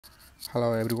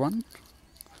Hello everyone,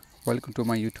 welcome to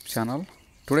my YouTube channel.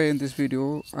 Today in this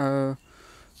video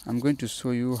I'm going to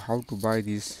show you how to buy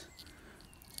this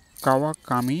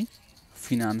Kawakami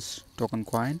Finance token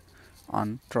coin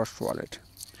on Trust Wallet.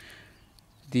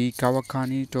 The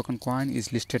Kawakami token coin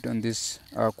is listed on this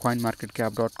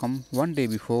coinmarketcap.com one day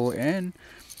before, and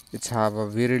it's have a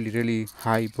really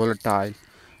high volatile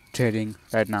trading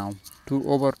right now to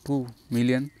over 2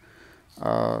 million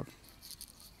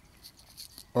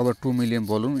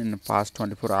volume in the past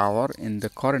 24 hours. In the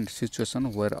current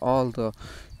situation where all the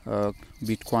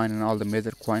Bitcoin and all the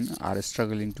major coin are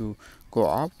struggling to go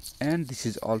up, and this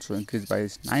is also increased by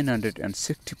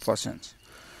 960%.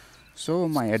 So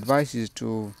my advice is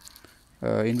to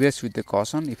invest with the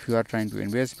caution if you are trying to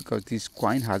invest, because this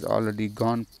coin has already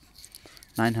gone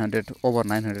over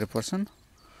 900%.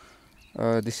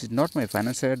 This is not my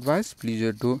financial advice.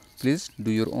 Please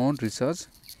do your own research,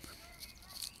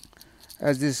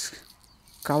 as this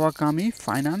Kawakami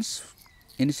Finance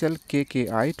initial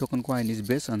KKI token coin is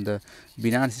based on the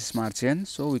Binance Smart Chain,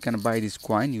 so we can buy this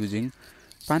coin using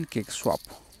PancakeSwap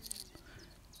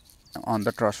on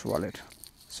the Trust Wallet.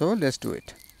 So let's do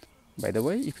it. By the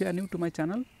way, if you are new to my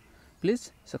channel,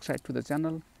 please subscribe to the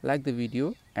channel, like the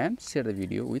video and share the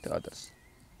video with others.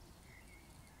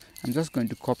 I'm just going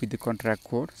to copy the contract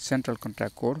code, central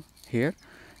contract code here,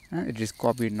 and it is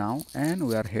copied now, and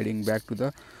we are heading back to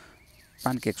the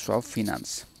PancakeSwap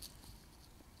Finance.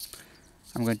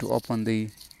 I'm going to open the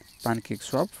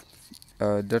PancakeSwap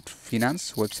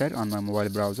 .finance website on my mobile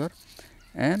browser,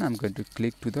 and I'm going to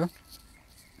click to the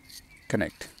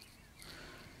connect.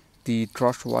 The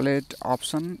Trust Wallet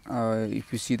option,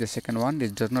 if you see the second one,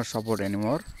 it does not support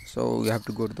anymore, so you have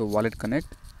to go to the Wallet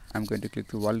Connect. I'm going to click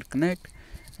to Wallet Connect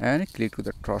and click to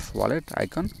the Trust Wallet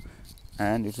icon,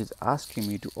 and it is asking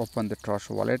me to open the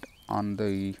Trust Wallet on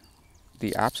the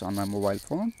apps on my mobile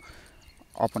phone.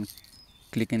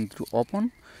 Clicking to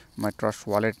open. My Trust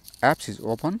Wallet apps is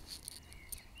open.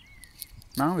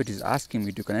 Now it is asking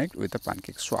me to connect with the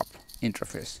PancakeSwap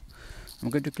interface. I'm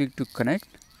going to click to connect.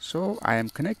 So I am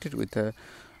connected with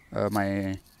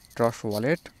my Trust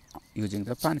Wallet using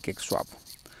the PancakeSwap.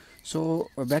 So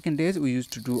back in days we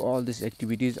used to do all these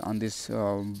activities on this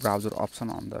browser option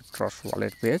on the Trust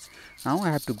Wallet page. Now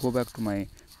I have to go back to my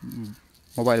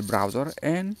mobile browser,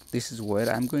 and this is where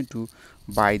I'm going to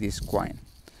buy this coin.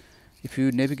 If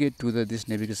you navigate to this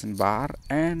navigation bar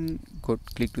and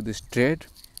click to this trade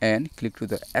and click to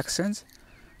the exchange,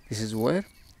 this is where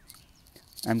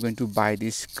I'm going to buy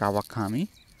this Kawakami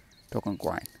token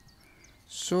coin.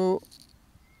 So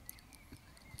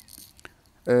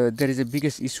there is a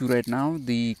biggest issue right now.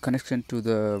 The connection to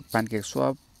the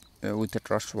PancakeSwap with the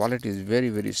Trust Wallet is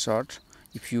very short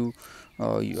if you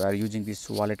are using this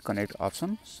Wallet Connect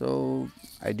option. So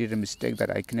I did a mistake that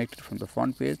I connected from the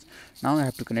front page. Now I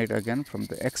have to connect again from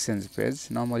the exchange page.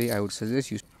 Normally I would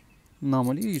suggest you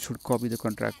should copy the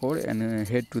contract code and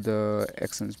head to the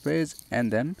exchange page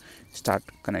and then start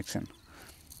connection.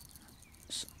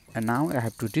 And now I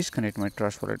have to disconnect my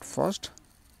Trust Wallet first,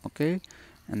 okay,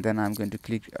 and then I'm going to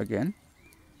click again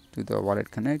to the Wallet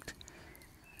Connect,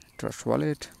 Trust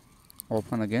Wallet,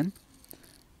 open again,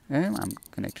 and I'm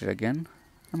connected again.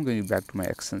 I'm going back to my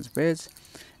exchange page.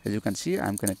 As you can see,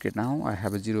 I'm connected now. I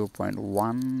have a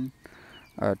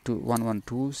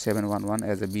 0.1127111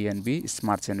 as a BNB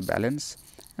smart chain balance,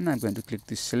 and I'm going to click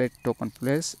the select token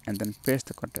place and then paste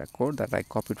the contract code that I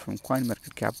copied from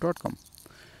coinmarketcap.com.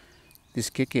 This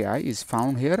KKI is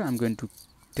found here. I'm going to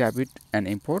tap it and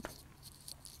import.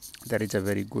 That is a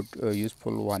very good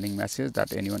useful warning message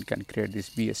that anyone can create this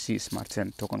BSC smart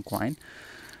chain token coin.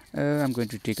 I'm going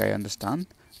to tick I understand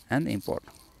and import.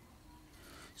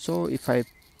 So if I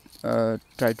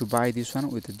try to buy this one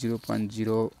with a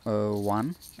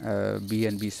 0.01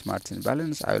 BNB smart chain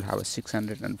balance, I will have a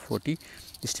 640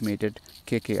 estimated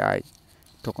KKI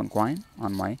token coin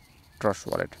on my Trust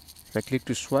Wallet. If I click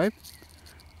to swipe,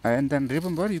 and then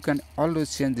remember, you can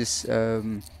always change this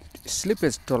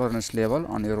slippage tolerance level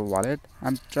on your wallet.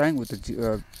 I'm trying with a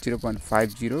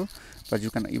 0.50, but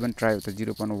you can even try with a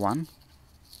 0.1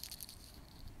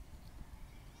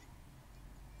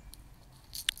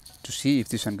 to see if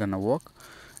this one gonna work,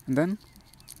 and then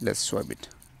let's swipe it.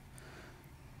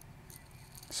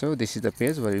 So this is the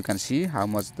page where you can see how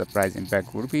much the price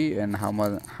impact would be and how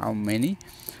many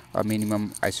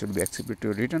minimum I should be accepted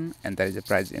to return, and there is a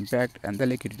price impact and the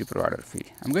liquidity provider fee.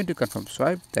 I'm going to confirm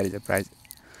swipe. There is a price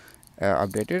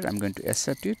updated. I'm going to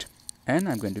accept it, and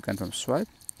I'm going to confirm swipe.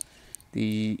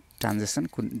 The transaction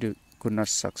could not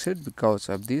succeed because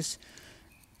of this.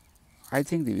 I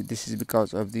think this is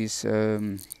because of this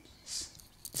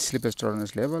slippage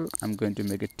tolerance level. I'm going to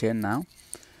make it 10 now.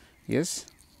 Yes.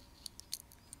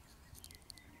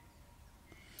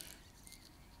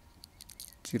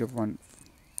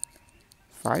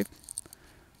 $0.5.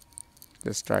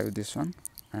 Let's try with this one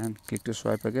and click to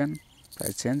swipe again.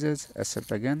 Price changes,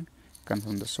 accept again,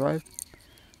 confirm the swipe.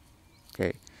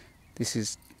 Okay, this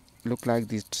is look like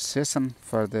this session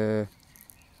for the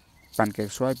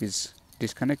PancakeSwap is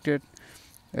disconnected.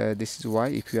 This is why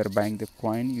if you are buying the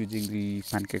coin using the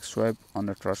PancakeSwap on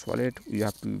a Trust wallet, you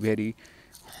have to be very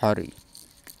hurry,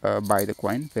 buy the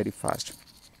coin very fast.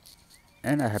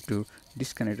 And I have to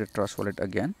disconnect the Trust wallet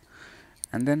again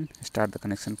and then start the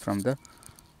connection from the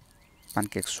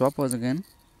PancakeSwap again.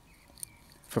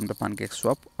 From the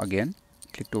PancakeSwap again,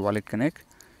 click to wallet connect.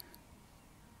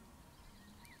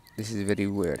 This is very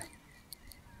weird.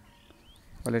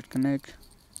 Wallet connect,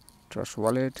 Trust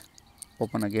wallet,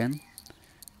 open again,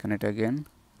 connect again.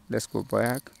 Let's go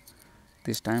back.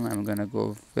 This time I'm gonna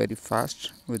go very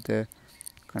fast with the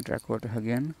contract code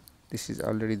again. This is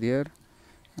already there.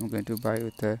 I'm going to buy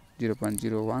with the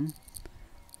 0.01.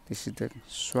 This is the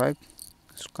swipe.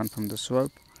 Let's confirm the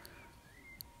swipe.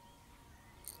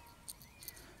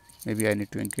 Maybe I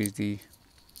need to increase the,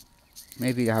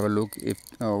 maybe have a look if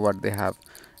what they have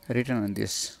written on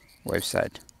this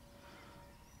website.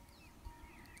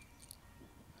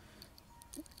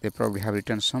 They probably have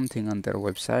written something on their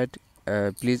website.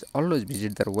 Please always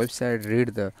visit their website,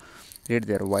 read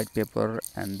their white paper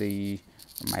and the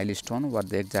milestone, what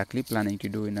they exactly planning to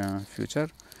do in the future.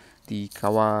 The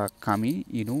Kawakami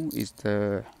Inu is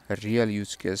the real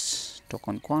use case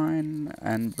token coin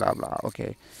and blah blah.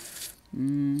 Okay,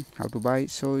 how to buy?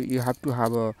 So you have to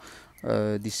have a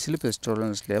the slippage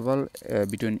tolerance level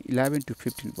between 11 to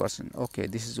 15%. Okay,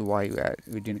 this is why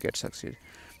we didn't get succeed.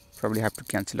 Probably have to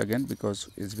cancel again because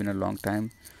it's been a long time.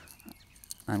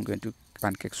 I'm going to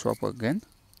PancakeSwap again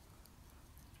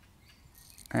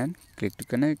and click to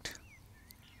connect.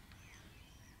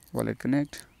 Wallet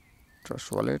connect,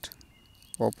 Trust wallet,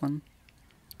 open,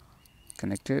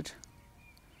 connected.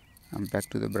 I'm back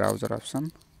to the browser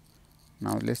option.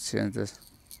 Now let's change this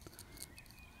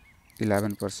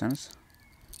 11%.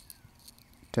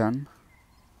 Done.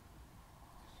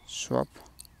 Swap.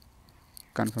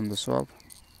 Confirm the swap.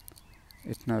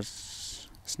 It's not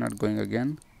going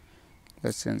again.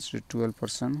 Let's change to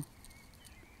 12%.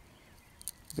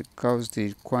 Because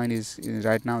the coin is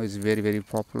right now is very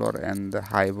popular and the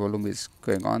high volume is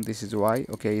going on. This is why.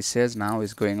 Okay, it says now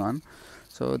is going on.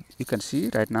 So you can see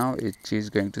right now it is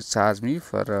going to charge me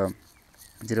for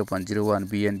 0.01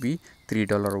 BNB,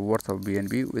 $3 worth of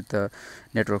BNB with a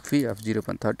network fee of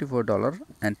 $0.34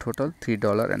 and total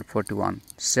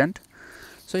 $3.41.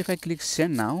 So if I click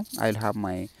send now, I'll have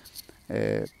my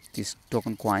this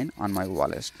token coin on my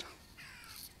wallet.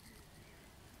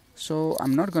 So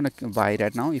I'm not gonna buy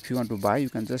right now. If you want to buy, you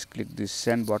can just click this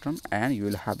send button and you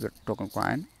will have your token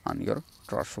coin on your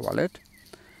Trust wallet.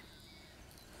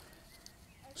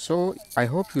 So I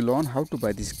hope you learn how to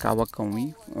buy this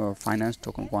Kawakami Finance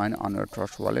token coin on your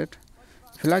Trust wallet.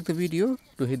 If you like the video,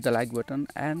 do hit the like button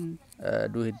and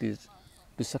do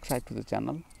subscribe to the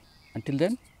channel. Until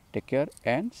then, take care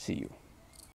and see you.